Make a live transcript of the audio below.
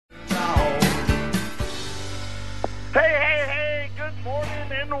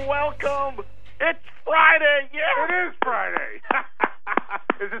and welcome. It's Friday, yeah. It is Friday.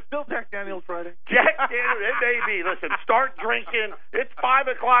 Is it still Jack Daniels Friday? Jack Daniels, it may be. Listen, start drinking. It's 5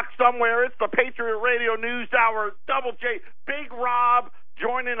 o'clock somewhere. It's the Patriot Radio News Hour. Double J, Big Rob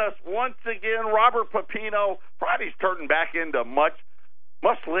joining us once again. Robert Pepino. Friday's turning back into must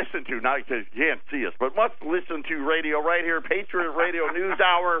listen to, not because you can't see us, but must listen to radio right here, Patriot Radio News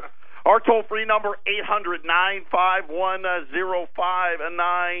Hour. Our toll-free number,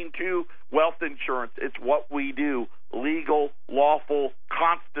 800-951-0592. Wealth insurance, it's what we do. Legal, lawful,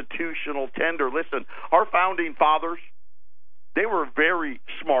 constitutional, tender. Listen, our founding fathers, they were very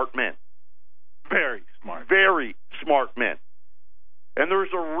smart men. Very smart. Very smart men. And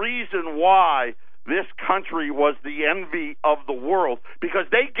there's a reason why this country was the envy of the world, because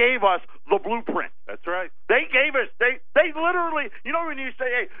they gave us the blueprint. That's right. They gave us, they literally, you know when you say,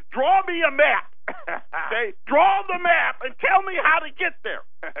 hey, draw me a map. Okay, draw the map and tell me how to get there.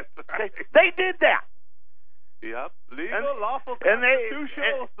 That's right. Okay? They did that. Yep. Legal, lawful, and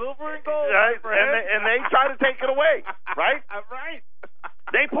constitutional, silver and gold. Right, and they try to take it away, right? Right.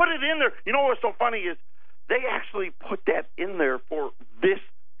 They put it in there. You know what's so funny is they actually put that in there for this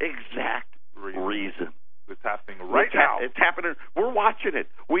exact reason. It's happening right now. It's happening. We're watching it.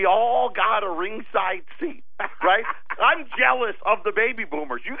 We all got a ringside seat, right? I'm jealous of the baby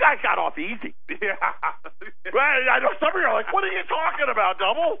boomers. You guys got off easy. Yeah. Right? I know some of you are like, what are you talking about,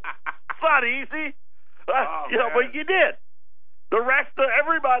 Double? It's not easy. But you did. The rest of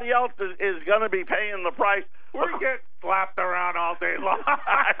everybody else is going to be paying the price. We're getting slapped around all day long.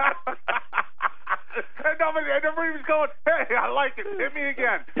 And nobody's going, hey, I like it. Hit me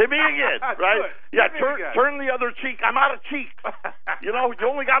again. Hit me again, right? Yeah, turn the other cheek. I'm out of cheeks. You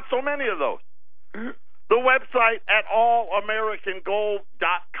only got so many of those. The website at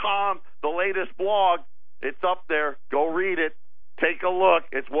allamericangold.com, the latest blog, it's up there. Go read it. Take a look.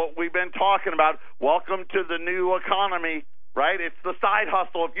 It's what we've been talking about. Welcome to the new economy, right? It's the side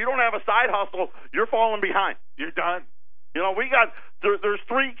hustle. If you don't have a side hustle, you're falling behind. You're done. There's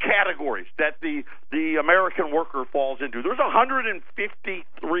three categories that the American worker falls into. There's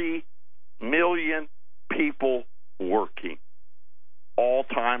 153 million people working,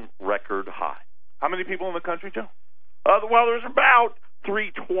 all-time record high. How many people in the country, Joe? Well, there's about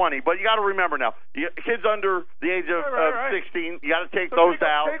 320, but you got to remember now, kids under the age of 16, you got to take those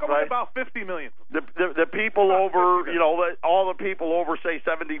out. Take right? About 50 million. The people over, all the people over, say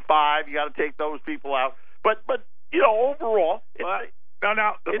 75, you got to take those people out. But overall,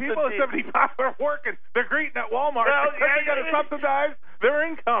 now the people at 75 are working. They're greeting at Walmart. Well, they got to subsidize their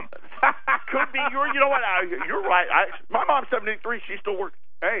income. Could be. You know what? You're right. My mom's 73. She still works.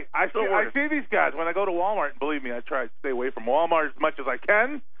 Hey, I see these guys when I go to Walmart. And believe me, I try to stay away from Walmart as much as I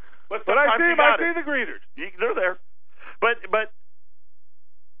can. But I see the greeters. They're there. But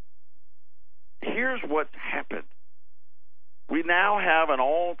here's what's happened. We now have an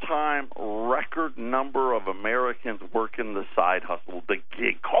all-time record number of Americans working the side hustle, the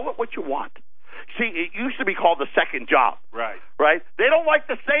gig. Call it what you want. See, it used to be called the second job. Right. They don't like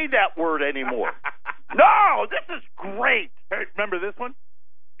to say that word anymore. No, this is great. Hey, remember this one?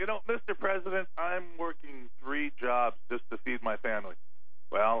 Mr. President, I'm working 3 jobs just to feed my family.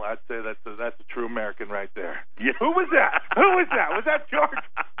 Well, I'd say that's a true American right there. Yeah. Who was that? Was that George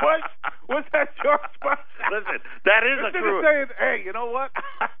Bush? Was that George Bush? Listen, that is a true. Saying, hey, you know what?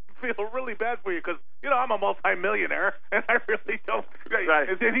 I feel really bad for you because I'm a multimillionaire and I really don't. Right.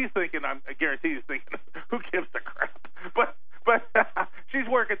 And he's thinking, I guarantee he's thinking, who gives a crap? But she's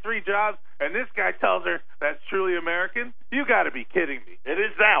working 3 jobs, and this guy tells her that's truly American. You got to be kidding me. It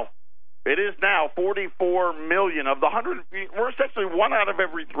is now 44 million of the 100. We're essentially 1 out of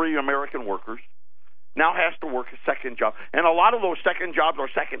every 3 American workers now has to work a second job, and a lot of those second jobs are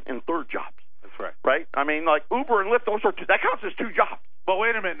second and third jobs. That's right. Right? I mean, like Uber and Lyft, that counts as 2 jobs. But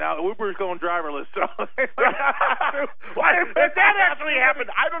wait a minute now, Uber's going driverless. So if that actually happened,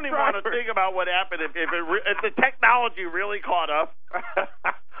 I don't even want to think about what happened if the technology really caught up.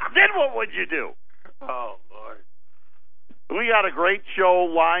 Then what would you do? Oh, Lord. We got a great show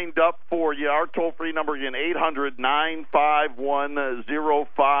lined up for you. Our toll-free number again,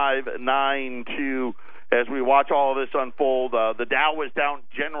 800-951-0592. As we watch all of this unfold, the Dow was down.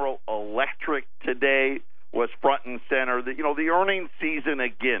 General Electric today was front and center. The earnings season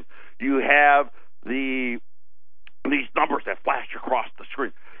again. You have these numbers that flash across the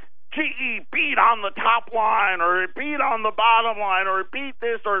screen. GE beat on the top line, or it beat on the bottom line, or it beat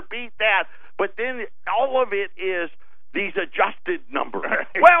this, or it beat that. But then all of it is these adjusted numbers.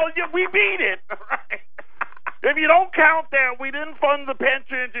 Well, we beat it. Right. If you don't count that, we didn't fund the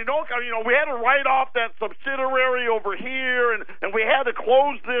pensions. You don't count, we had to write off that subsidiary over here, and we had to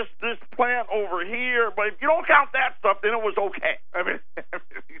close this plant over here, but if you don't count that stuff, then it was okay. I mean,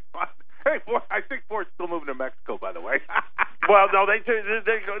 hey, Ford, I think Ford's still moving to Mexico, by the way. Well, no, they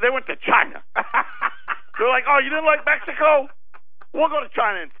went to China. They're like, oh, you didn't like Mexico? We'll go to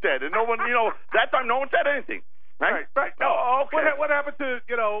China instead. And no one, that time no one said anything. Right. No, oh, okay. What happened to,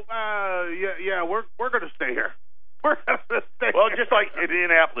 we're going to stay here. We're going to stay Well, here. just like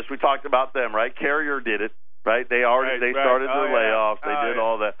Indianapolis, we talked about them, right? Carrier did it, right? They started their layoffs. They did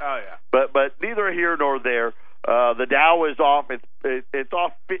all that. Oh, yeah. But neither here nor there. The Dow is off. It's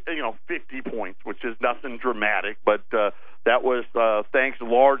off, 50 points, which is nothing dramatic. But that was thanks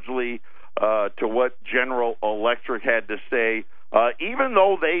largely to what General Electric had to say. Even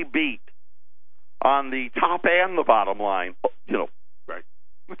though they beat on the top and the bottom line, right?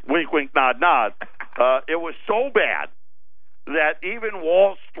 Wink, wink, nod, nod. It was so bad that even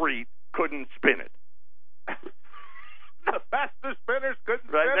Wall Street couldn't spin it. The master spinners couldn't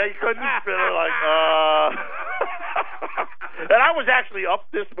spin it. They couldn't spin it And I was actually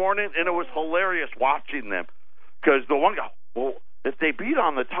up this morning, and it was hilarious watching them because the one guy, well, if they beat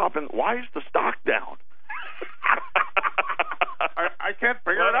on the top, and why is the stock down? I can't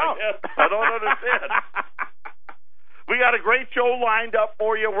figure it out. I don't understand. We got a great show lined up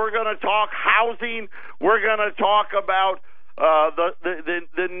for you. We're going to talk housing. We're going to talk about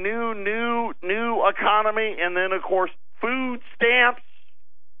the new economy, and then of course food stamps.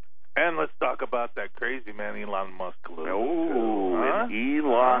 And let's talk about that crazy man Elon Musk.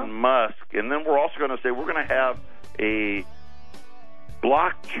 Elon Musk, and then we're also going to say we're going to have a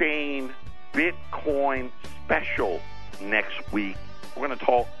blockchain Bitcoin special next week. We're going to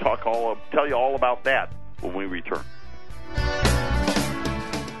tell you all about that when we return.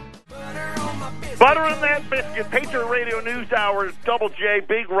 Butter in that biscuit. Patriot Radio News Hour, Double J,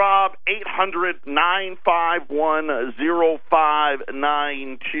 Big Rob,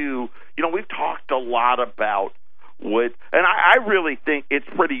 800-951-0592. We've talked a lot about and I really think it's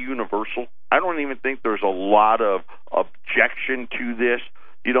pretty universal. I don't even think there's a lot of objection to this.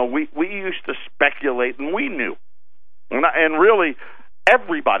 We used to speculate, and we knew. And really,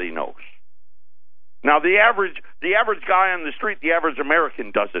 everybody knows. Now, the average guy on the street, the average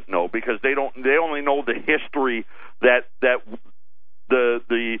American doesn't know because they only know the history that the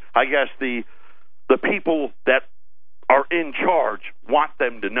people that are in charge want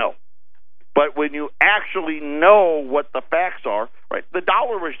them to know. But when you actually know what the facts are, right? The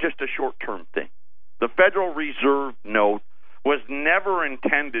dollar was just a short-term thing. The Federal Reserve note was never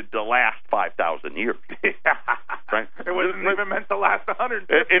intended to last 5,000 years. Right? It wasn't even meant to last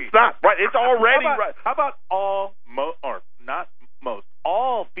 150. It's not. Right. It's already right. How about all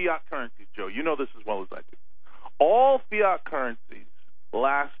fiat currencies, Joe? You know this as well as I do. All fiat currencies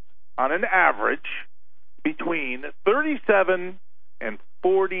last, on an average, between 37 and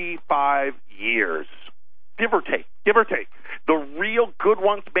 45 years. Give or take. The real good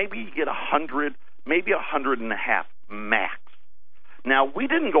ones, maybe you get 100, maybe 100 and a half max. Now, we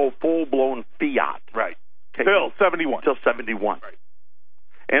didn't go full-blown fiat. Right. Till 71. Right.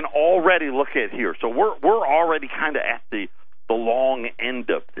 And already, look at here. So we're already kind of at the long end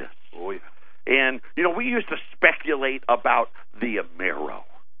of this. Oh, yeah. And, we used to speculate about the Amero.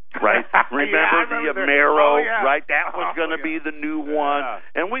 Right? Remember the Amero, right? That was going to be the new one.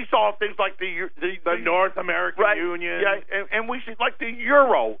 And we saw things like the North American Union. Yeah, and we see like the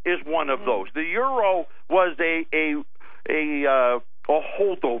euro is one of those. The euro was a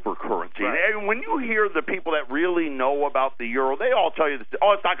holdover currency. Right. And when you hear the people that really know about the euro, they all tell you this,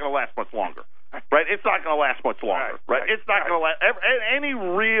 it's not going to last much longer. Right? It's not going to last much longer. Right? It's not going to last. Any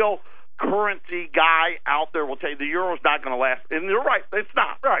real currency guy out there will tell you the euro's not going to last. And you're right, it's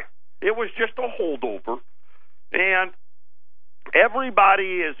not. Right. It was just a holdover. And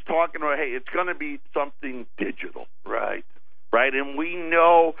everybody is talking about, hey, it's going to be something digital. Right. And we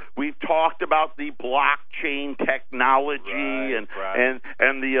know we've talked about the blockchain technology and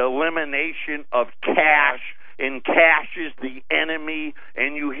the elimination of cash, and cash is the enemy,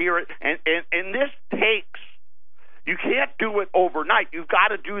 and you hear it. And this takes, you can't do it overnight. You've got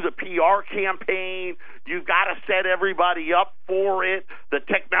to do the PR campaign. You've got to set everybody up for it. The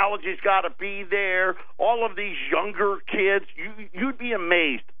technology's got to be there. All of these younger kids, you'd be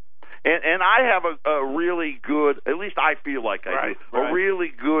amazed. And I have a really good, at least I feel like I do, a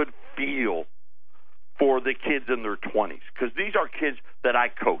really good feel for the kids in their 20s, because these are kids that I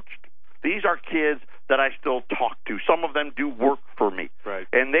coached. These are kids that I still talk to. Some of them do work for me. Right.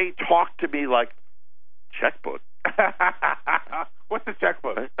 And they talk to me like, checkbook. What's a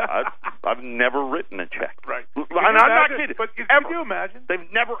checkbook? I've never written a check. Right. I'm not kidding. But can you imagine?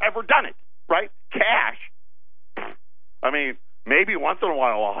 They've never, ever done it, right? Cash. I mean, Maybe once in a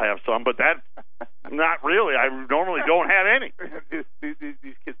while I'll have some, but that's not really. I normally don't have any.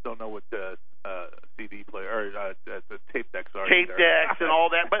 These kids don't know what CD player or the tape decks are. Tape decks and all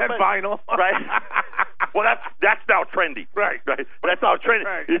that, but vinyl, right? Well, that's now trendy, right? That's now trendy.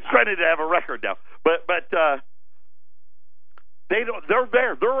 Right. It's trendy to have a record now, but they don't. They're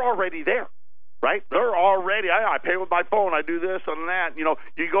there. They're already there. Right? They're already, I pay with my phone, I do this and that. You know,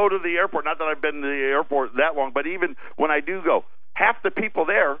 you go to the airport, not that I've been to the airport that long, but even when I do go, half the people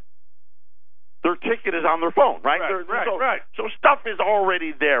there, their ticket is on their phone, right? Right. So stuff is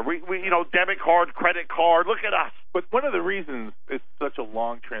already there. We debit card, credit card, look at us. But one of the reasons it's such a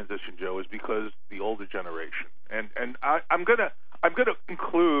long transition, Joe, is because the older generation. And I'm gonna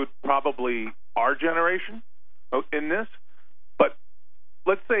include probably our generation in this, but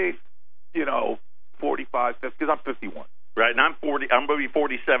let's say 45, because I'm 51. Right, and I'm 40. I'm going to be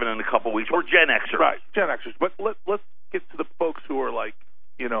 47 in a couple of weeks. We're Gen Xers. Right, Gen Xers. But let's get to the folks who are like,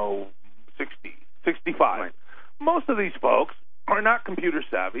 60, 65. Right. Most of these folks are not computer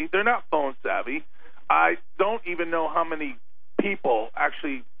savvy. They're not phone savvy. I don't even know how many people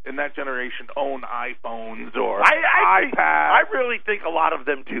actually in that generation own iPhones or iPads. I really think a lot of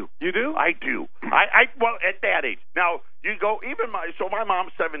them do. You do? I do. Well, at that age. Now, you go, my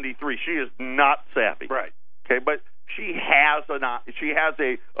mom's 73. She is not savvy. Right. Okay, but she has a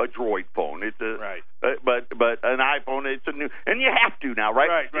Droid phone. It's a right. But an iPhone, it's a new, and you have to now, right?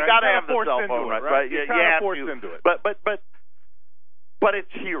 Right. You got to have the cell phone, right? You have forced to. into it. But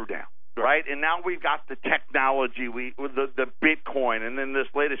it's here now. Right, and now we've got the technology, with the Bitcoin, and then this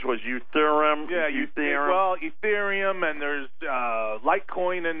latest was Ethereum. Yeah, Ethereum, and there's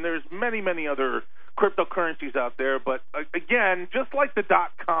Litecoin, and there's many other cryptocurrencies out there. But again, just like the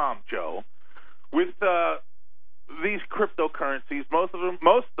 .com, Joe, with these cryptocurrencies, most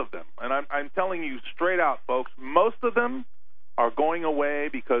of them, and I'm telling you straight out, folks, most of them are going away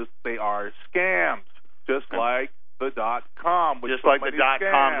because they are scams, just like the .com, just like the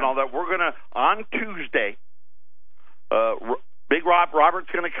 .com and all that. We're gonna on Tuesday. Big Robert's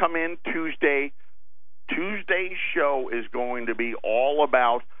gonna come in Tuesday. Tuesday's show is going to be all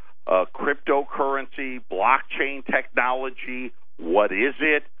about cryptocurrency, blockchain technology. What is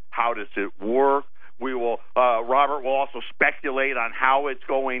it? How does it work? We will. Robert will also speculate on how it's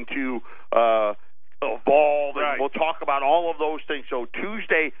going to evolve, and we'll talk about all of those things. So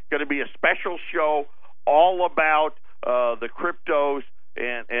Tuesday going to be a special show all about the cryptos,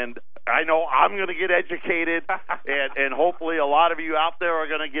 and I know I'm going to get educated, and hopefully a lot of you out there are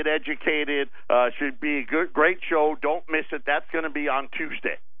going to get educated. Should be a great show. Don't miss it. That's going to be on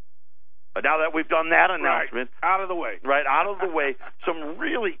Tuesday. Now that we've done that announcement, out of the way, some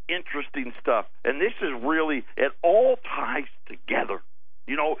really interesting stuff, and this is really, it all ties together.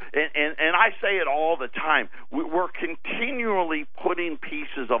 And I say it all the time. We're continually putting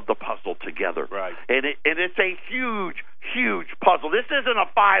pieces of the puzzle together, right? And it's a huge puzzle. This isn't a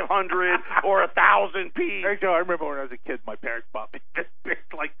 500 or 1,000 piece. Hey Joe, I remember when I was a kid, my parents bought me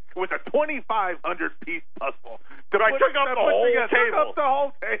like with a 2,500 piece puzzle. I took up the whole table. Took up the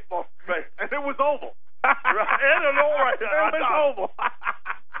whole table, right? And it was oval. It was oval.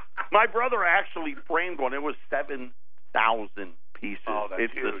 My brother actually framed one. It was 7,000 pieces. Oh, that's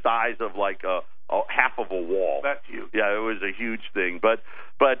it's huge. The size of like a half of a wall. That's huge. Yeah, it was a huge thing. But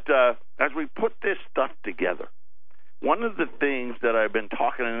as we put this stuff together, one of the things that I've been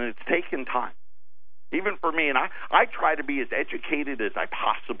talking, and it's taken time, even for me, and I try to be as educated as I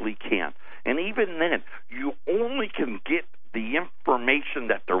possibly can. And even then, you only can get the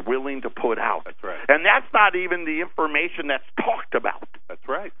information that they're willing to put out. That's right. And that's not even the information that's talked about. That's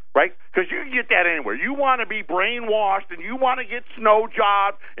right. Right? Because you can get that anywhere. You want to be brainwashed, and you want to get snow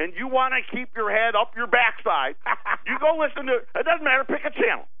jobbed, and you want to keep your head up your backside. You go listen to, it doesn't matter, pick a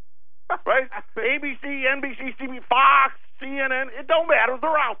channel. Right? ABC, NBC, CBS, Fox, CNN, it don't matter.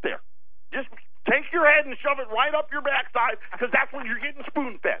 They're out there. Just take your head and shove it right up your backside, because that's when you're getting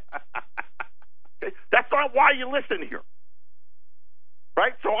spoon-fed. Okay? That's not why you listen here.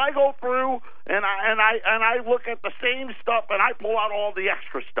 Right, so I go through and I look at the same stuff, and I pull out all the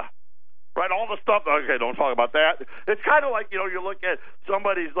extra stuff. Right, all the stuff. Okay, don't talk about that. It's kind of like you look at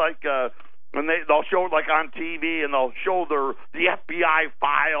somebody's like and they'll show it like on TV, and they'll show the FBI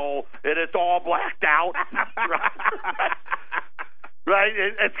file, and it's all blacked out. Right,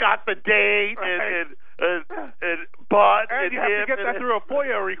 it's got the date and you have to get that through a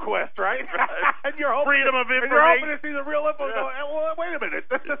FOIA request, right? And you're hoping Freedom of Information. And you're hoping to see the real info. Well, wait a minute.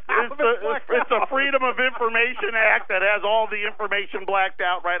 It's a Freedom of Information Act that has all the information blacked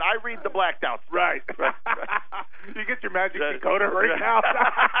out, right? I read the blacked out. Right. You get your magic decoder right now.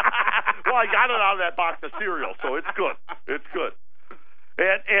 Well, I got it out of that box of cereal, so it's good. It's good.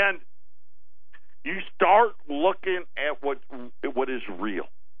 And you start looking at what is real.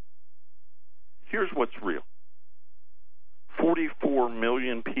 Here's what's real. 44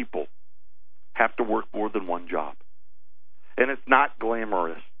 million people have to work more than one job. And it's not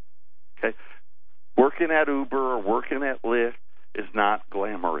glamorous. Okay? Working at Uber or working at Lyft is not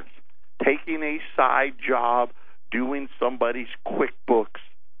glamorous. Taking a side job, doing somebody's QuickBooks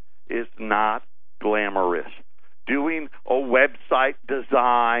is not glamorous. Doing a website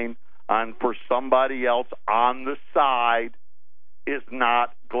design for somebody else on the side is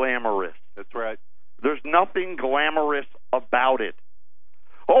not glamorous. That's right. There's nothing glamorous about it.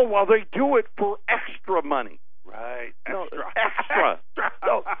 Oh, well, they do it for extra money. Right. Extra.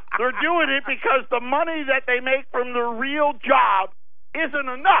 No, they're doing it because the money that they make from their real job isn't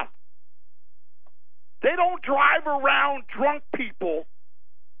enough. They don't drive around drunk people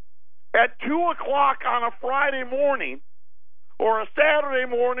at 2 o'clock on a Friday morning or a Saturday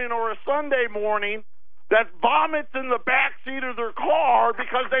morning or a Sunday morning that vomits in the back seat of their car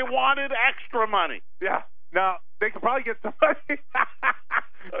because they wanted extra money. Yeah. Now, they could probably get somebody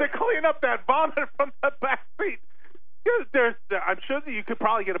to clean up that vomit from the back seat. I'm sure that you could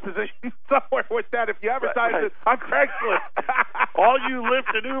probably get a position somewhere with that if you advertise it on Craigslist. All you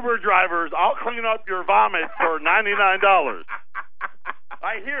Lyft and Uber drivers, I'll clean up your vomit for $99.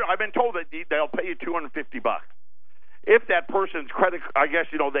 I've been told that they'll pay you $250 if that person's credit. I guess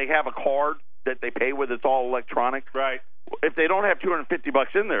they have a card that they pay with. It's all electronic. Right. If they don't have $250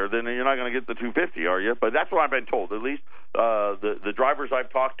 in there, then you're not going to get the $250, are you? But that's what I've been told. At least the drivers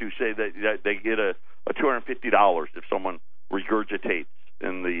I've talked to say that they get a $250 if someone regurgitates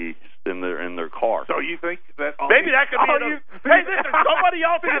in their car. So you think that maybe that could be? Hey, listen, somebody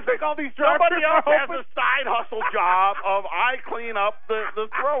else has a side hustle job of I clean up the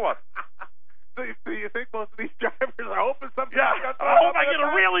throw up. So you think most of these drivers are hoping something? Yeah. I hope I get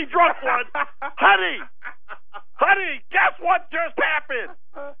a really drunk one, honey. Guess what just happened?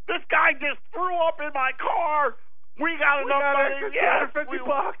 This guy just threw up in my car. We got enough money. Yes,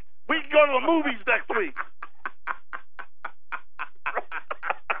 $250. We can go to the movies next week.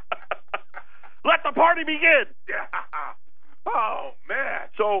 Let the party begin. Yeah. Oh, man.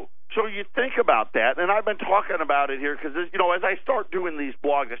 So you think about that, and I've been talking about it here because, as I start doing these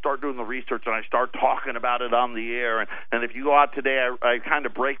blogs, I start doing the research, and I start talking about it on the air. And if you go out today, I kind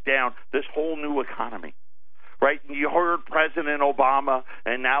of break down this whole new economy. Right? You heard President Obama,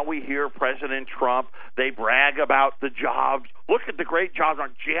 and now we hear President Trump. They brag about the jobs. Look at the great jobs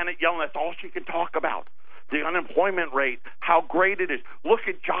on Janet Yellen. That's all she can talk about. The unemployment rate, how great it is. Look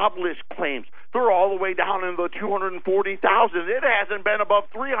at jobless claims. They're all the way down in the 240,000. It hasn't been above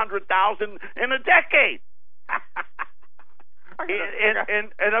 300,000 in a decade.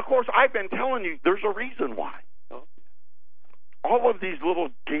 and of course, I've been telling you, there's a reason why. All of these little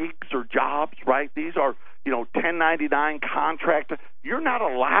gigs or jobs, right? These are 1099 contract. You're not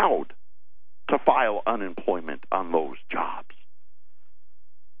allowed to file unemployment on those jobs.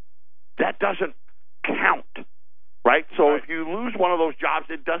 That doesn't count, right? So if you lose one of those jobs,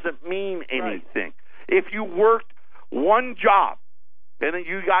 it doesn't mean anything. If you worked one job and then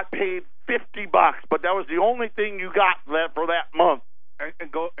you got paid $50, but that was the only thing you got for that month,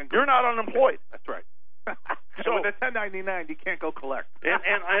 and go. You're not unemployed. That's right. So with the 1099, you can't go collect.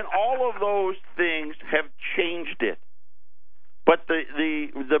 and all of those things have changed it. But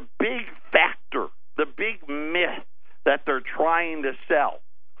the big factor, the big myth that they're trying to sell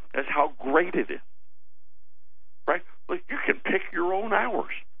is how great it is. Right? Look, you can pick your own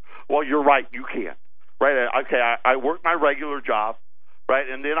hours. Well, you're right, you can. Right? Okay, I work my regular job, right,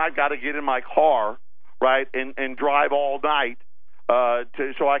 and then I've got to get in my car, right, and drive all night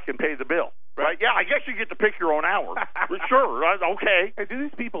so I can pay the bill. Right? Yeah, I guess you get to pick your own hours. Sure. Right? Okay. Hey, do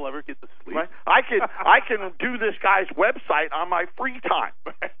these people ever get to sleep? Right? I can do this guy's website on my free time.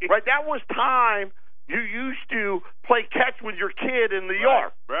 Right? That was time you used to play catch with your kid in the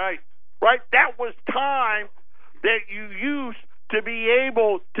yard. Right. Right? That was time that you used to be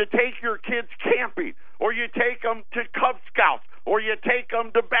able to take your kids camping, or you take them to Cub Scouts, or you take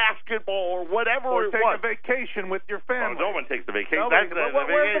them to basketball, or whatever or it take was. a vacation with your family. No one takes a vacation.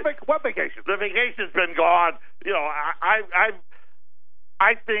 What vacation? The vacation's been gone.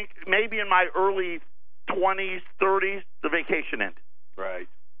 I think maybe in my early 20s, 30s, the vacation ended. Right.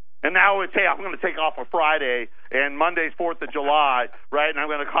 And now it's, hey, I'm going to take off a Friday, and Monday's 4th of July, right, and I'm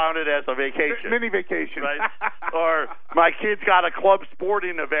going to count it as a vacation. Mini vacation. Right? Or my kid's got a club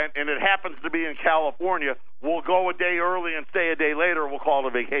sporting event, and it happens to be in California. We'll go a day early and stay a day later. We'll call it a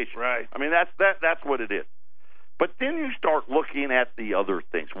vacation. Right. I mean, that's what it is. But then you start looking at the other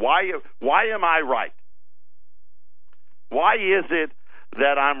things. Why am I right? Why is it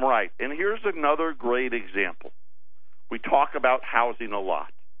that I'm right? And here's another great example. We talk about housing a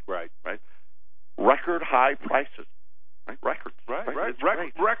lot. Right. Record high prices. Right? Records. Right.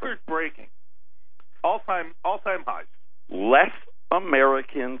 Record breaking. All time highs. Less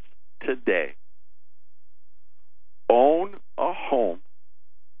Americans today own a home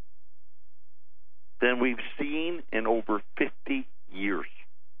than we've seen in over 50 years.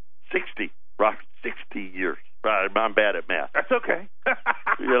 60 years. I'm bad at math. That's okay. I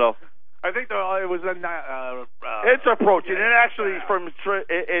think it was it's approaching. It actually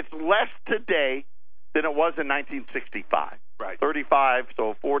it's less today than it was in 1965. Right. 35,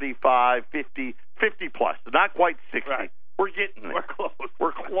 so 45, 50 plus. Not quite 60. Right. We're getting there. We're close.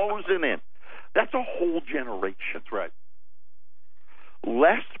 We're closing in. That's a whole generation. That's right.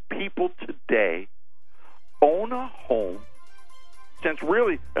 Less people today own a home since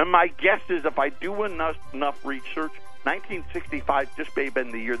really, and my guess is if I do enough research, 1965 just may have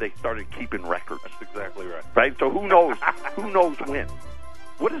been the year they started keeping records. That's exactly right. Right? So who knows? Who knows when?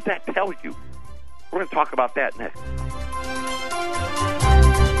 What does that tell you? We're going to talk about that next.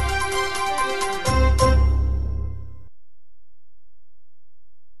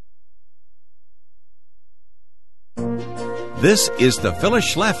 This is the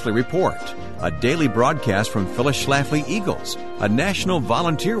Phyllis Schlafly Report, a daily broadcast from Phyllis Schlafly Eagles, a national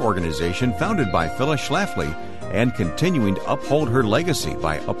volunteer organization founded by Phyllis Schlafly and continuing to uphold her legacy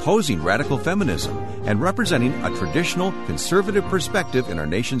by opposing radical feminism and representing a traditional conservative perspective in our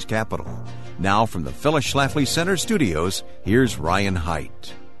nation's capital. Now from the Phyllis Schlafly Center studios, here's Ryan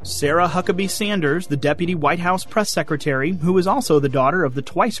Haidt. Sarah Huckabee Sanders, the deputy White House press secretary, who is also the daughter of the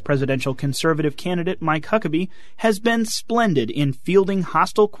twice presidential conservative candidate Mike Huckabee, has been splendid in fielding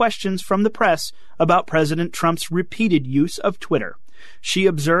hostile questions from the press about President Trump's repeated use of Twitter. She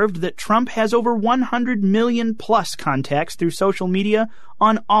observed that Trump has over 100 million plus contacts through social media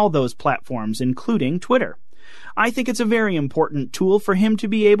on all those platforms, including Twitter. I think it's a very important tool for him to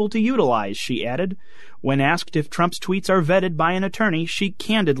be able to utilize, she added. When asked if Trump's tweets are vetted by an attorney, she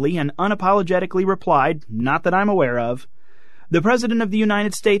candidly and unapologetically replied, "Not that I'm aware of." The President of the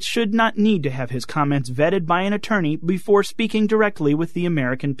United States should not need to have his comments vetted by an attorney before speaking directly with the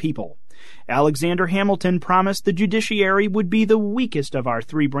American people. Alexander Hamilton promised the judiciary would be the weakest of our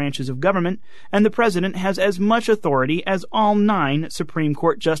three branches of government, and the President has as much authority as all 9 Supreme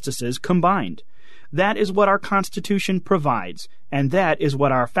Court justices combined. That is what our Constitution provides, and that is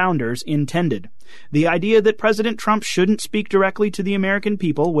what our founders intended. The idea that President Trump shouldn't speak directly to the American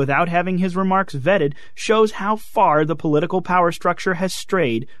people without having his remarks vetted shows how far the political power structure has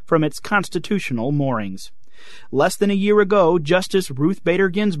strayed from its constitutional moorings. Less than a year ago, Justice Ruth Bader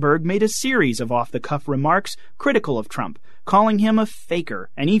Ginsburg made a series of off-the-cuff remarks critical of Trump, calling him a faker,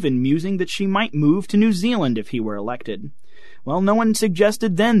 and even musing that she might move to New Zealand if he were elected. Well, no one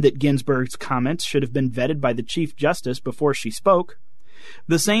suggested then that Ginsburg's comments should have been vetted by the Chief Justice before she spoke.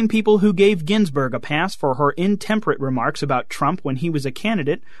 The same people who gave Ginsburg a pass for her intemperate remarks about Trump when he was a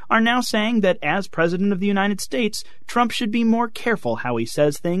candidate are now saying that as President of the United States, Trump should be more careful how he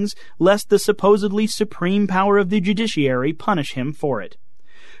says things, lest the supposedly supreme power of the judiciary punish him for it.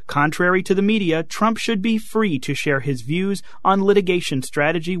 Contrary to the media, Trump should be free to share his views on litigation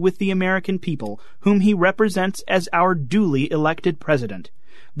strategy with the American people, whom he represents as our duly elected president.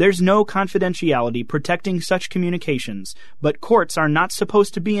 There's no confidentiality protecting such communications, but courts are not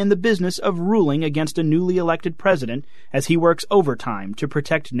supposed to be in the business of ruling against a newly elected president as he works overtime to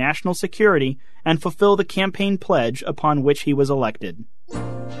protect national security and fulfill the campaign pledge upon which he was elected.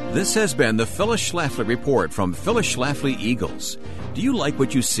 This has been the Phyllis Schlafly Report from Phyllis Schlafly Eagles. Do you like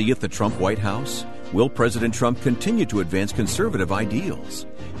what you see at the Trump White House? Will President Trump continue to advance conservative ideals?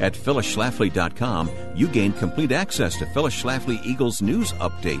 At phyllisschlafly.com, you gain complete access to Phyllis Schlafly Eagles news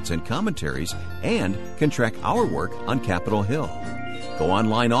updates and commentaries and can track our work on Capitol Hill. Go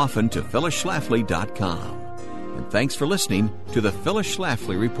online often to phyllisschlafly.com. And thanks for listening to the Phyllis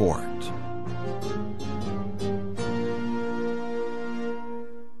Schlafly Report.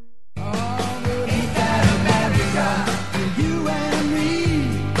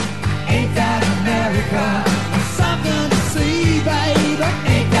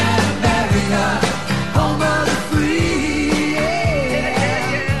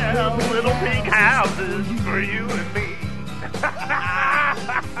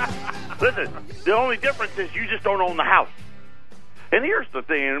 Listen, the only difference is you just don't own the house. And here's the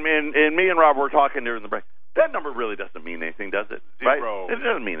thing, and me and Rob were talking during the break. That number really doesn't mean anything, does it? Zero. Right? It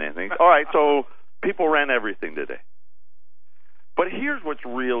doesn't mean anything. All right, so people rent everything today. But here's what's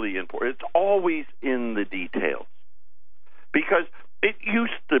really important. It's always in the details. because it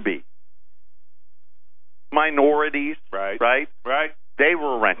used to be minorities, Right. They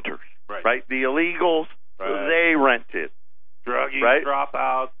were renters, right? The illegals, they rented. Druggies, right?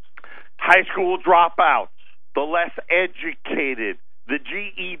 dropouts. High school dropouts, the less educated, the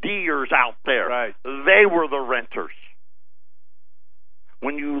GEDers out there, they were the renters.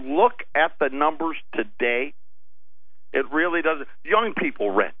 When you look at the numbers today, it really doesn't. Young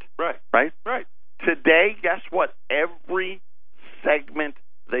people rent, right? Today, guess what? Every segment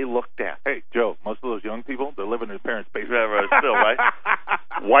they looked at. Hey, Joe, most of those young people, they're living in their parents' basement. Still, right?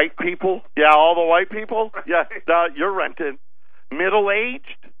 White people, all the white people, you're renting.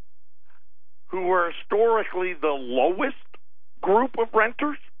 Middle-aged, who were historically the lowest group of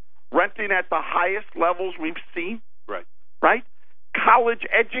renters, renting at the highest levels we've seen, right?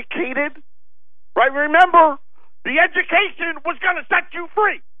 College-educated, right? Remember, the education was going to set you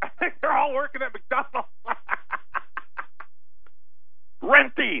free. They're all working at McDonald's.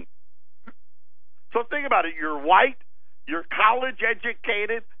 Renting. So think about it. You're white, you're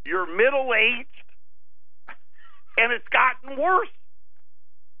college-educated, you're middle-aged, and it's gotten worse.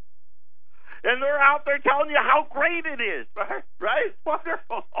 And they're out there telling you how great it is, right?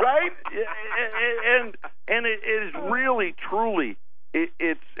 Wonderful, right? And it is really, truly,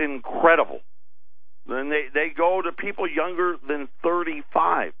 it's incredible. And they go to people younger than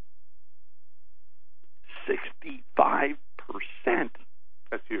 35. 65%.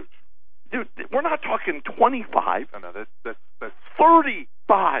 That's huge, dude. We're not talking 25. No, that's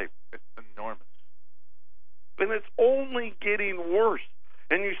 35. It's enormous, and it's only getting worse.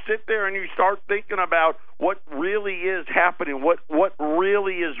 And you sit there and you start thinking about what really is happening, what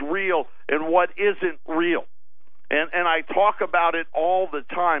really is real, and what isn't real. And I talk about it all the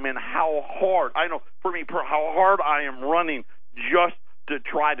time, and how hard, I know for me, how hard I am running just to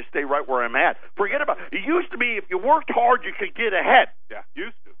try to stay right where I'm at. Forget about it. It used to be if you worked hard, you could get ahead. Yeah,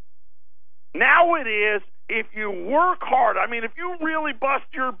 used to. Now it is if you work hard. I mean, if you really bust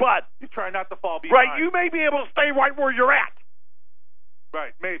your butt, you try not to fall behind. Right, you may be able to stay right where you're at.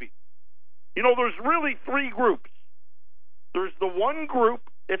 Right, maybe. You know, there's really three groups. There's the one group,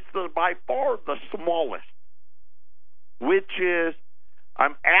 it's by far the smallest, which is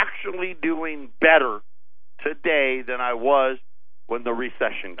I'm actually doing better today than I was when the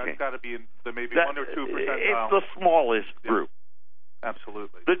recession came. That's got to be in the maybe 1 or 2%. It's the smallest group.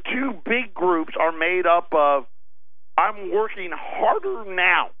 Absolutely. The two big groups are made up of I'm working harder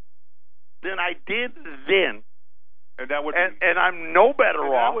now than I did then. And that would and I'm no better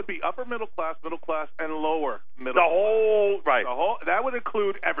off. That would be upper middle class, and lower middle. The whole class. That would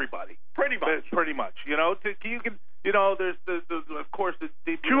include everybody. Pretty much. You know, you can. You know, there's of course the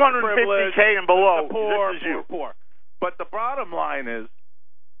 250K and below. The poor, this is you. Poor. But the bottom line is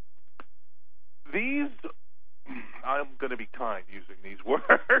these. I'm going to be kind using these words.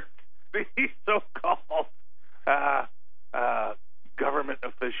 These so-called government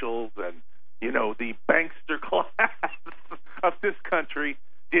officials and, you know, the bankster class of this country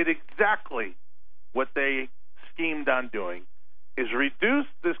did exactly what they schemed on doing, is reduce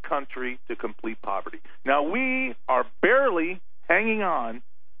this country to complete poverty. Now, we are barely hanging on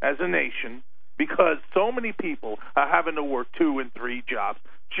as a nation because so many people are having to work 2 and 3 jobs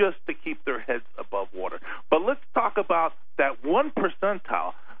just to keep their heads above water. But let's talk about that 1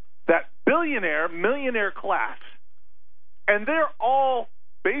 percentile, that billionaire, millionaire class, and they're all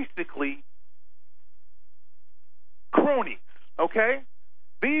basically cronies, okay?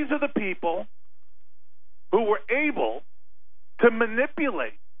 These are the people who were able to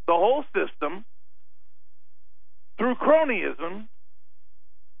manipulate the whole system through cronyism,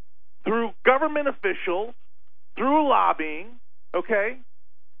 through government officials, through lobbying, okay,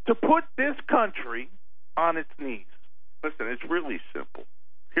 to put this country on its knees. Listen, it's really simple.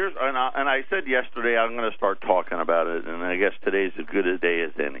 And I said yesterday I'm going to start talking about it, and I guess today's as good a day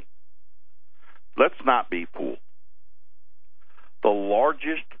as any. Let's not be fooled. The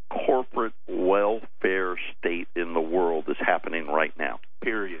largest corporate welfare state in the world is happening right now.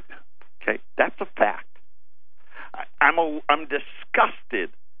 Period. Okay, that's a fact. I'm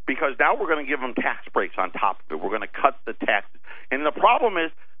disgusted because now we're going to give them tax breaks on top of it. We're going to cut the taxes, and the problem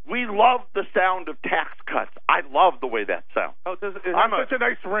is we love the sound of tax cuts. I love the way that sounds. Oh, it has such a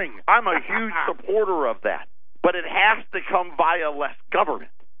nice ring. I'm a huge supporter of that, but it has to come via less government.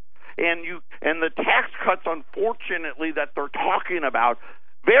 And the tax cuts, unfortunately, that they're talking about,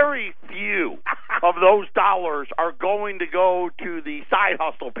 very few of those dollars are going to go to the side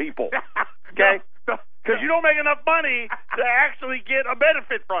hustle people. Okay? Because you don't make enough money to actually get a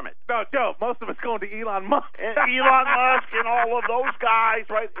benefit from it. No, Joe, most of it's going to Elon Musk. Elon Musk and all of those guys,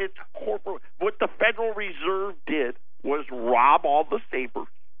 right? It's corporate. What the Federal Reserve did was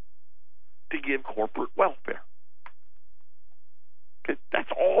to give corporate welfare. Okay, that's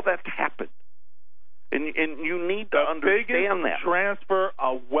all that's happened. And you need to understand that. Transfer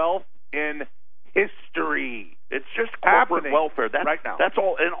of wealth in history. It's just corporate happening welfare. That's, right now. That's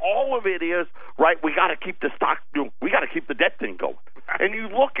all. And all of it is, right, we got to keep the stock, we got to keep the debt thing going. And you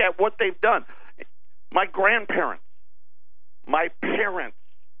look at what they've done. My grandparents, my parents,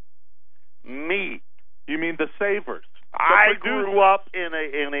 me. You mean the savers? I grew up in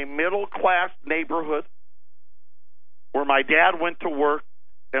a middle-class neighborhood where my dad went to work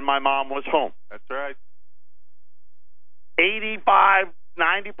and my mom was home. That's right. 85,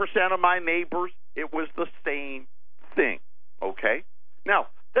 90% of my neighbors, it was the same thing, okay? Now,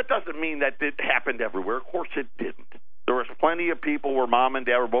 that doesn't mean that it happened everywhere. Of course it didn't. There was plenty of people where mom and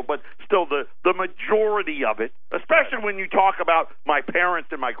dad were both, but still the majority of it, especially when you talk about my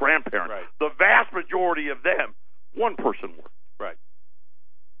parents and my grandparents, right. The vast majority of them, one person worked. Right.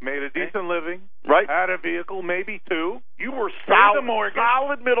 Made a decent living. Right. Had a vehicle, maybe two. You were solid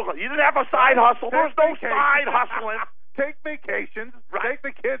middle class. You didn't have a side hustle. There was no side hustling. Take vacations. Right. Take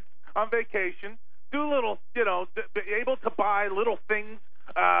the kids on vacation. Do little, be able to buy little things,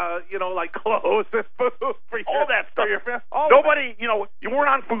 like clothes and food for all that stuff. For your family. Nobody, you weren't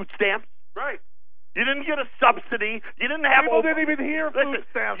on food stamps. Right. You didn't get a subsidy. You didn't have. People didn't even hear food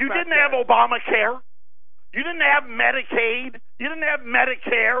stamps. You didn't have Obamacare. You didn't have Medicaid. You didn't have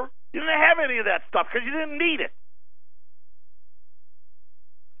Medicare. You didn't have any of that stuff because you didn't need it.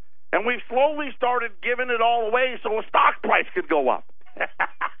 And we've slowly started giving it all away so a stock price could go up.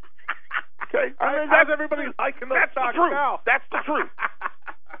 Okay, how's everybody liking those stocks now? That's the truth.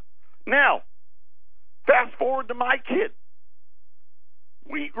 Now, fast forward to my kids.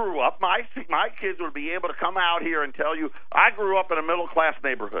 We grew up. My kids would be able to come out here and tell you, I grew up in a middle class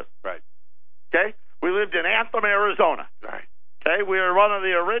neighborhood. Right. Okay, we lived in Anthem, Arizona. Right. Okay, we were one of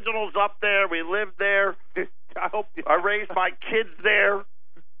the originals up there. We lived there. I raised my kids there.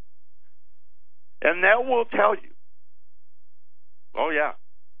 And they will tell you, oh, yeah,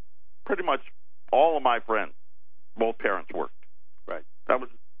 pretty much all of my friends, both parents worked. Right. That was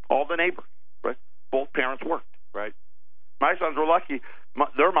all the neighbors, right? Both parents worked. Right. My sons were lucky.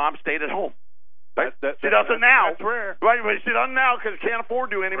 Their mom stayed at home. Right? She doesn't now. That's rare. Right, but she doesn't now because she can't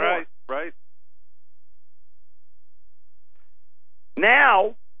afford to anymore. Right.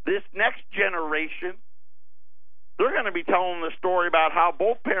 Now, this next generation, they're going to be telling the story about how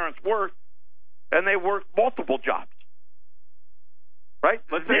both parents worked, and they worked multiple jobs. Right?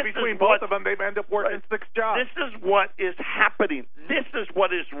 Let's say between both of them, they've ended up working 6 jobs. This is what is happening. This is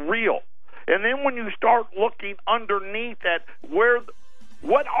what is real. And then when you start looking underneath at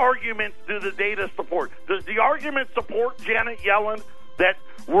what arguments do the data support? Does the argument support Janet Yellen that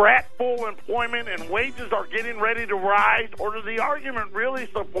we're at full employment and wages are getting ready to rise? Or does the argument really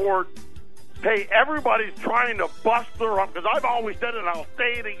support, hey, everybody's trying to bust their hump? Because I've always said it and I'll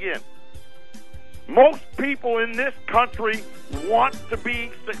say it again. Most people in this country want to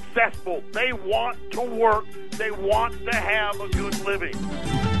be successful. They want to work. They want to have a good living.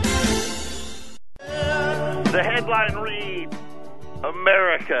 The headline reads,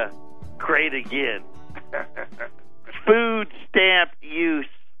 America great again. Food stamp use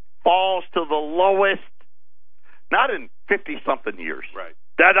falls to the lowest, not in 50-something years. Right.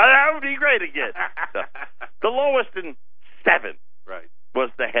 That would be great again. The lowest in 7 was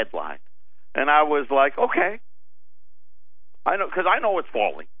the headline. And I was like, okay. I know, because I know it's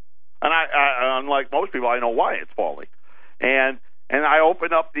falling. And I unlike most people, I know why it's falling. And I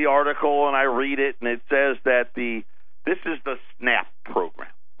open up the article and I read it, and it says that this is the SNAP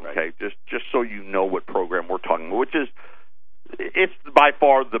program. Okay, just so you know what program we're talking about, which is it's by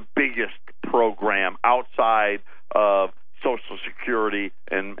far the biggest program outside of Social Security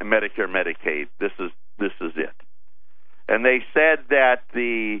and Medicare, Medicaid. This is it. And they said that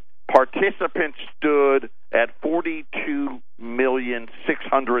the participants stood at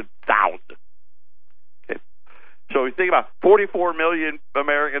 42,600,000. Okay. So you think about 44 million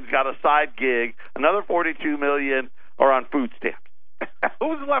Americans got a side gig, another 42 million are on food stamps.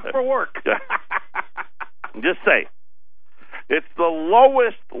 Who's left for work? Just say. It's the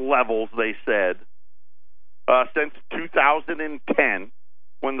lowest levels, they said, since 2010,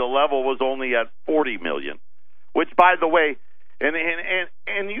 when the level was only at 40 million, which, by the way, and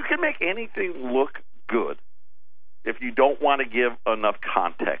you can make anything look good if you don't want to give enough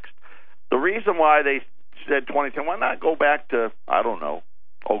context. The reason why they said 2010, why not go back to, I don't know,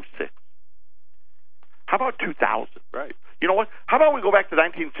 06? How about 2000? Right. You know what? How about we go back to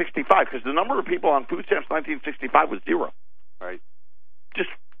 1965? Because the number of people on food stamps in 1965 was 0. Right. Just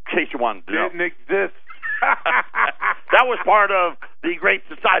in case you wanted to know. Didn't exist. That was part of the Great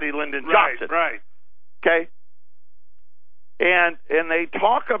Society, Lyndon Johnson. Right. Okay? And they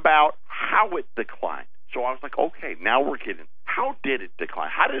talk about how it declined. So I was like, okay, now we're getting, how did it decline?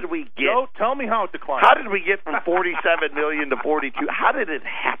 How did we get? Joe, tell me how it declined. How did we get from 47 million to 42? How did it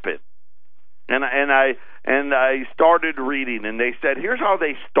happen? And I started reading, and they said, here's how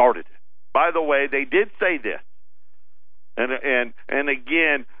they started it. By the way, they did say this. And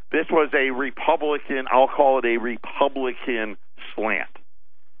again, this was a Republican, I'll call it a Republican slant.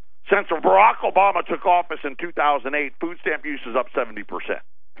 Since Barack Obama took office in 2008, food stamp use is up 70%.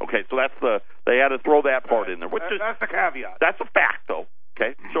 Okay, so they had to throw that part in there. That's the caveat. That's a fact, though.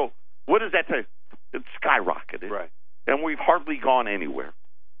 Okay, so what does that say? It's skyrocketed. Right. And we've hardly gone anywhere.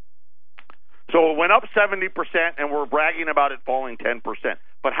 So it went up 70%, and we're bragging about it falling 10%.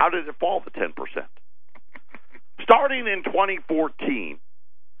 But how did it fall to 10%? Starting in 2014,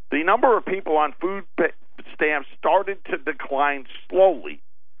 the number of people on food stamps started to decline slowly.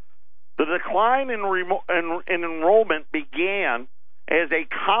 The decline in enrollment began as a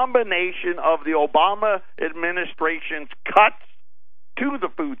combination of the Obama administration's cuts to the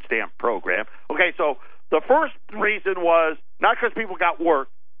food stamp program. Okay, so the first reason was not because people got work,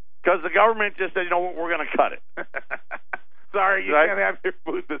 because the government just said, you know what, we're going to cut it. Sorry, you can't have your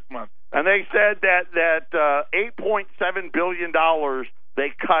food this month. And they said that $8.7 billion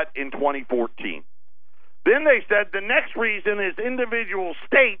they cut in 2014. Then they said the next reason is individual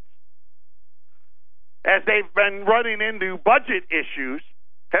states, as they've been running into budget issues,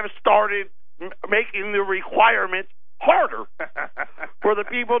 have started making the requirements harder for the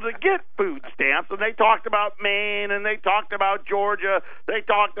people to get food stamps. And they talked about Maine, and they talked about Georgia, they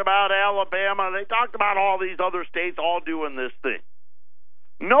talked about Alabama, they talked about all these other states all doing this thing.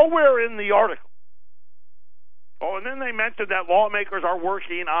 Nowhere in the article. Oh, and then they mentioned that lawmakers are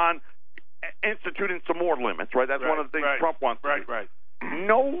working on instituting some more limits, right? That's one of the things Trump wants to do. Right.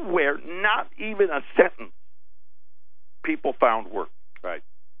 Nowhere, not even a sentence, people found work. Right.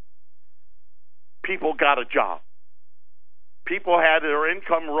 People got a job. People had their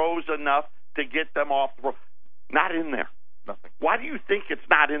income rose enough to get them off the road. Not in there. Nothing. Why do you think it's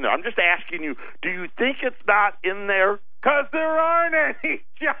not in there? I'm just asking you, do you think it's not in there? Because there aren't any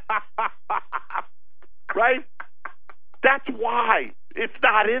jobs. Right? That's why it's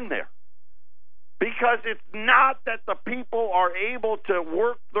not in there. Because it's not that the people are able to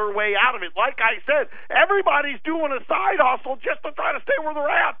work their way out of it. Like I said, everybody's doing a side hustle just to try to stay where they're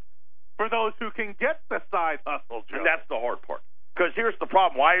at. For those who can get the side hustle, Joe. And that's the hard part. Because here's the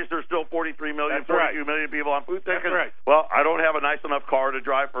problem. Why is there still 43 million, 42 million people on food stamps? That's right. Well, I don't have a nice enough car to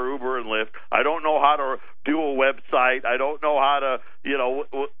drive for Uber and Lyft. I don't know how to do a website. I don't know how to,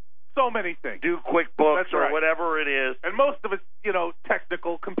 so many things. do QuickBooks or whatever it is. And most of it's,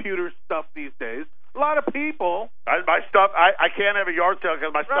 technical computer stuff these days. A lot of people. My stuff, I can't have a yard sale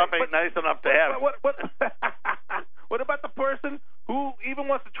because my stuff ain't nice enough to have. What about the person who even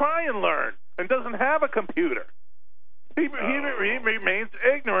wants to try and learn and doesn't have a computer? He remains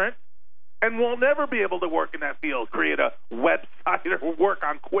ignorant and will never be able to work in that field, create a website or work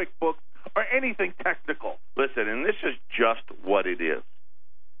on QuickBooks or anything technical. Listen, and this is just what it is.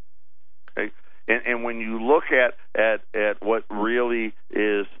 Okay? And when you look at what really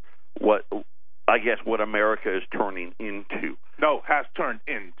is what America is turning into. No, has turned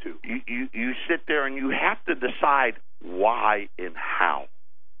into. You sit there and you have to decide why and how.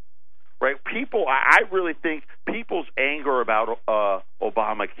 Right? People, I really think people's anger about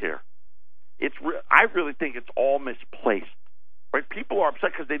Obamacare, I really think it's all misplaced. Right? People are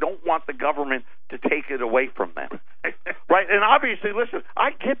upset because they don't want the government to take it away from them. Right? And obviously, listen,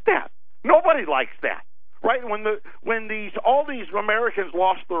 I get that. Nobody likes that. Right? When all these Americans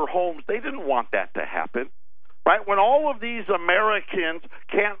lost their homes, they didn't want that to happen. Right? When all of these Americans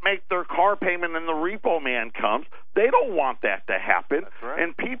can't make their car payment and the repo man comes, they don't want that to happen. That's right.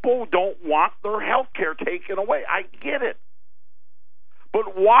 And people don't want their health care taken away. I get it.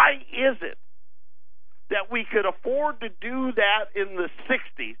 But why is it that we could afford to do that in the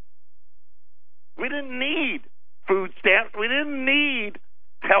 60s? We didn't need food stamps. We didn't need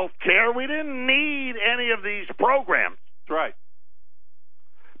health care. We didn't need any of these programs. That's right.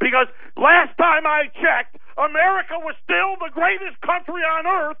 Because last time I checked, America was still the greatest country on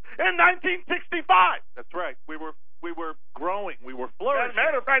earth in 1965. That's right. We were growing. We were flourishing. As a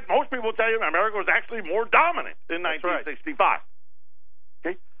matter of fact, most people tell you America was actually more dominant in 1965. Right.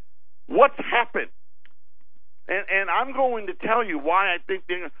 Okay? What's happened? And I'm going to tell you why I think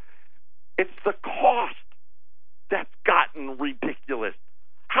it's the cost that's gotten ridiculous.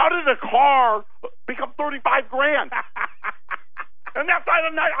 How did a car become $35,000? And that's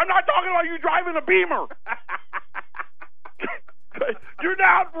I'm not talking about you driving a Beamer. You're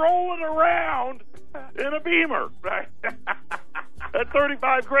not rolling around in a Beamer, right? At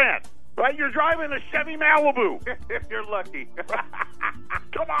 $35,000, right? You're driving a Chevy Malibu. If you're lucky.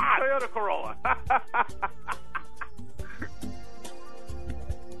 Come on. Toyota Corolla.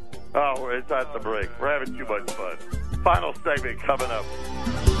 Oh, it's at the break. We're having too much fun. Final segment coming up.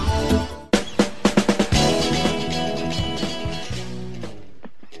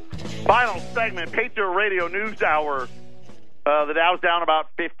 Final segment, Patriot Radio News Hour. The Dow's down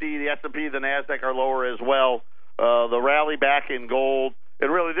about 50. The S&P, the NASDAQ are lower as well. The rally back in gold. And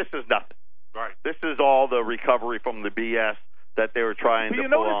really, this is nothing. Right. This is all the recovery from the BS that they were trying to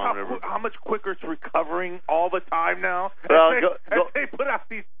pull on. How much quicker it's recovering all the time now? Well, they put out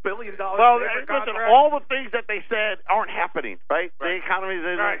these $1 billion. Well, listen, all the things that they said aren't happening, right? The economy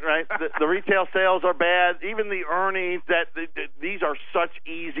isn't, right? The retail sales are bad. Even the earnings, these are such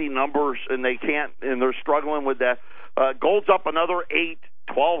easy numbers, and they can't, and they're struggling with that. Gold's up another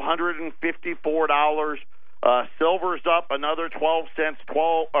 $1,254. Silver's up another 12 cents,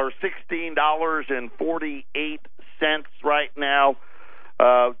 $16.48 right now.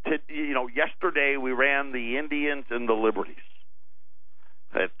 Yesterday we ran the Indians and the Liberties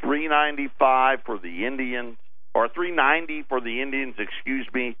at $3.95 for the Indians, or $3.90 for the Indians, excuse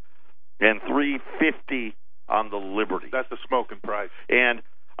me, and $3.50 on the Liberties. That's a smoking price. And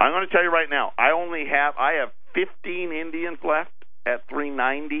I'm going to tell you right now, I have 15 Indians left at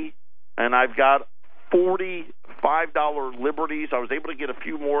 $3.90, and I've got $45 Liberties. I was able to get a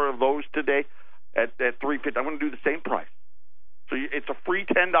few more of those today at $3.50. I'm going to do the same price. So it's a free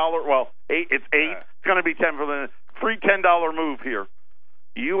 $10. Well, it's $8. It's going to be $10 for the free $10 move here.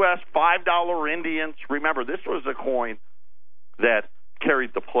 U.S. $5 Indians. Remember, this was a coin that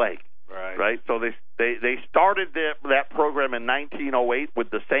carried the plague. Right. So they started that program in 1908 with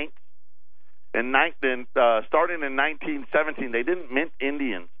the Saints. And starting in 1917, they didn't mint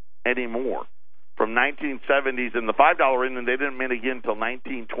Indians anymore. From 1970s, and the $5 Indian they didn't mint again until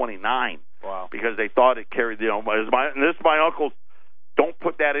 1929. Wow! Because they thought it carried. This is my uncle's. Don't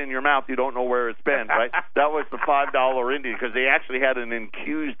put that in your mouth. You don't know where it's been. Right? That was the $5 Indian because they actually had an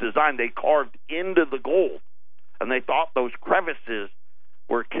infused design. They carved into the gold, and they thought those crevices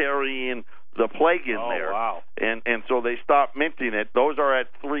were carrying the plague in there. Wow! And so they stopped minting it. Those are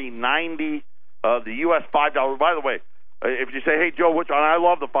at $3.90. The U.S. $5. By the way, if you say, "Hey Joe, which one?" I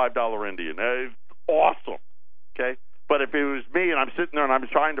love the $5 Indian. It's awesome. Okay, but if it was me and I'm sitting there and I'm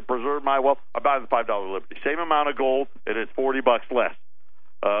trying to preserve my wealth, I buy the $5 Liberty. Same amount of gold, and it's $40 less.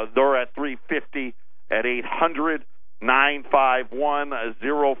 They're at $3.50 at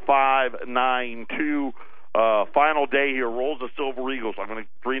 800-951-0592. Final day here. Rolls of Silver Eagles. I'm going to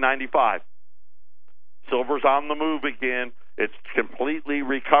 $3.95. Silver's on the move again. It's completely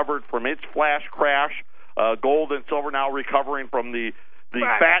recovered from its flash crash. Gold and silver now recovering from the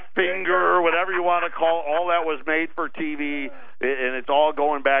fat finger, whatever you want to call it. All that was made for TV, and it's all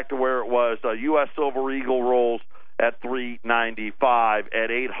going back to where it was. U.S. Silver Eagle rolls at $3.95 at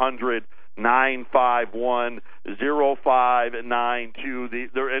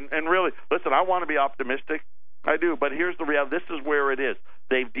 800-951-0592. And really, listen, I want to be optimistic. I do, but here's the reality. This is where it is.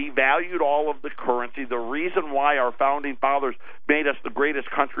 They've devalued all of the currency. The reason why our founding fathers made us the greatest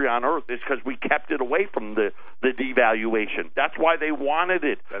country on earth is because we kept it away from the devaluation. That's why they wanted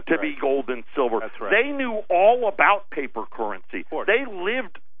it to be gold and silver. That's right. They knew all about paper currency. They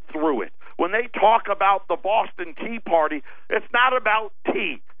lived through it. When they talk about the Boston Tea Party, it's not about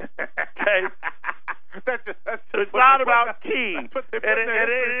tea. Okay? It's not about tea. And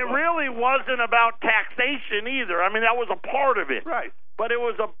it really wasn't about taxation either. I mean, that was a part of it. Right. But it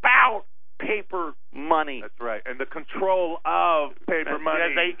was about paper money. That's right. And the control of paper money.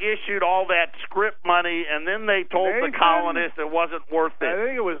 Yeah, they issued all that script money, and then they told the colonists it wasn't worth it. I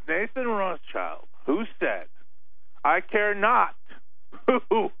think it was Nathan Rothschild who said, "I care not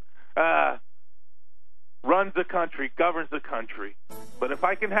who runs the country, governs the country, but if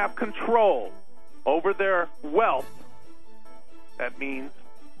I can have control over their wealth, that means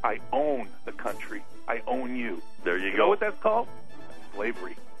I own the country. I own you." There you go. You know what that's called?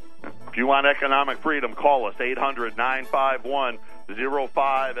 Slavery. If you want economic freedom, call us,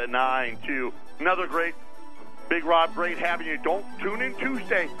 800-951-0592. Another great, Big Rob, great having you. Don't tune in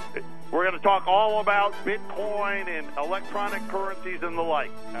Tuesday. We're going to talk all about Bitcoin and electronic currencies and the like.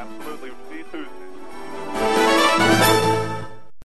 Absolutely. See you Tuesday.